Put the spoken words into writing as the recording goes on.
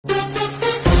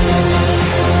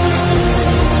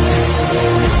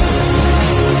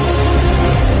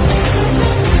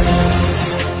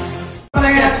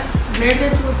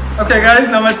Okay guys,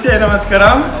 Namaste,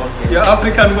 Namaskaram. Okay. Your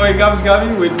African boy Gabs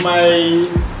Gabi with my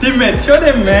teammate. Show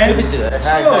them, man.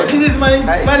 Show. This is my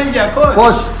manager, coach.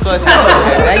 Coach.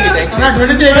 Thank you.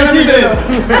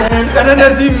 Another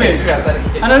teammate.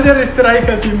 Another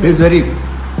striker teammate. This is very.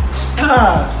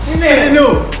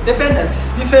 No. Defenders.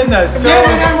 So,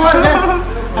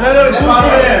 another good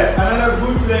player. Another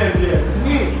good player here.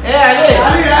 Hey,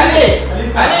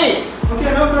 Ali.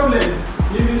 Okay, no problem.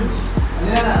 Leave him.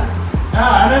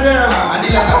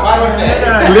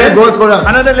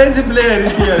 Another lazy player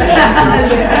is here.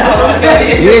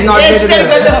 He is not lazy.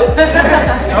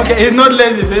 Okay, he's not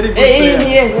lazy. Very good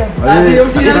player.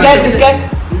 This guy.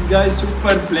 This guy is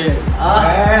super player.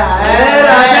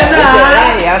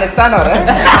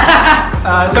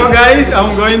 So guys,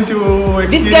 I'm going to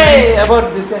experience. This guy,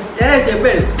 about this guy. Yes,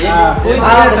 April.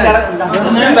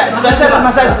 Special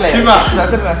massage player. Shiva.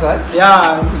 Special massage.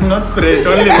 Yeah, not press,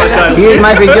 only massage. He is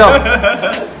my video.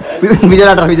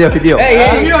 Video.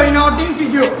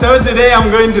 So today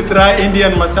I'm going to try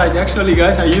Indian massage. Actually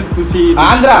guys, I used to see it.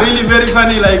 It's really very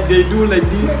funny, like they do like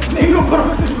this.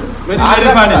 Very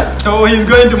funny. So he's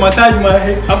going to massage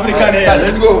my African hair.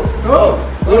 Let's go.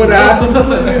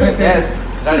 Yes.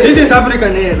 This is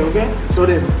African hair, okay? Show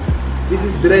them. This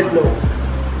is dreadlock.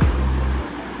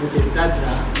 Okay, start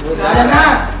now.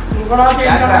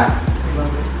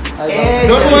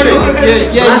 Don't worry.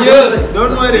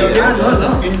 Don't worry, okay?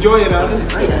 Enjoy it.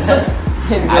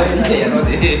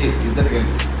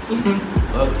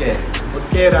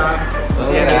 Okay, Ra.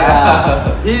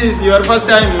 This is your first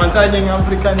time massaging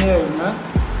African hair, huh?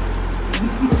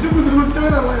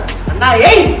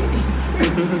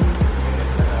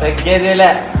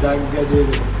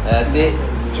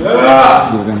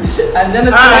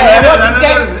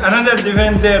 Another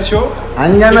defender show.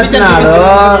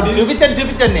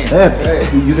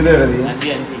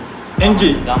 NG.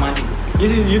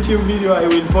 This is YouTube video. I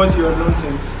will post your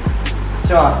nonsense.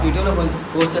 Sure.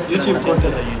 YouTube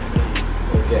content.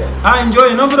 Okay.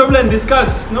 Enjoy. No problem.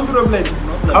 Discuss. No problem.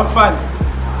 Have fun.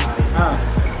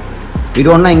 You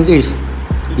don't know English.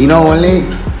 You know only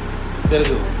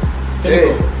Telugu.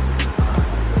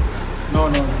 No.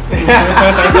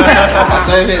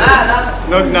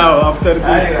 Not now. After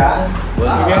this.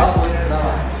 Okay.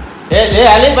 Hey,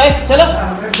 Ali, bhai, chalo.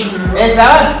 Hey,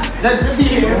 Sawan.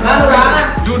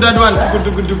 Do that one.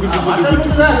 Good.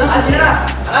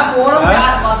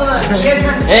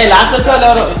 Hey, last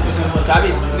chalo.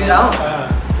 Gabi.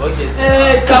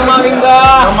 Hey,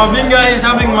 Kamavinga is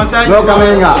having massage. No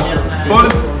Kamavinga. For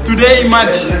today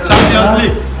match Champions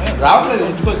League.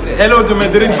 Hello to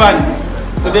Madrid fans.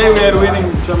 Today we are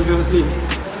winning Champions League.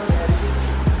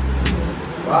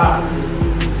 Wow.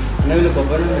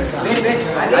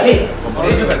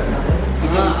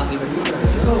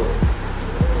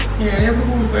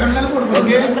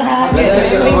 Okay.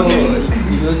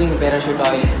 Using parachute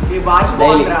oil.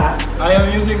 Daily. I am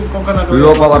using coconut oil.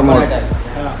 Low power mode.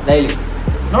 Daily.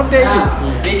 Not daily.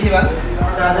 Weekly once.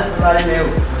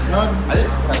 Not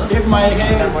if my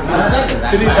hair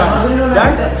 3,000.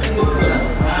 Done?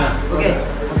 Okay.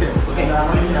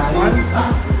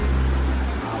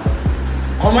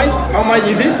 How much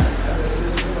is it?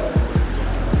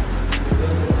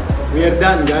 We are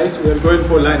done, guys. We are going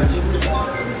for lunch.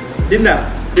 Dinner.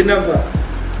 Dinner.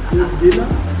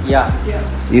 Yeah.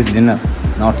 Is dinner,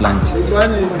 not lunch. This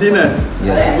one is dinner.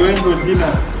 Yes. We're going for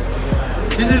dinner.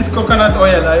 This is coconut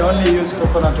oil. I only use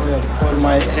coconut oil for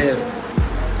my hair.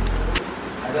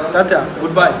 Tata,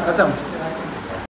 goodbye. Katam.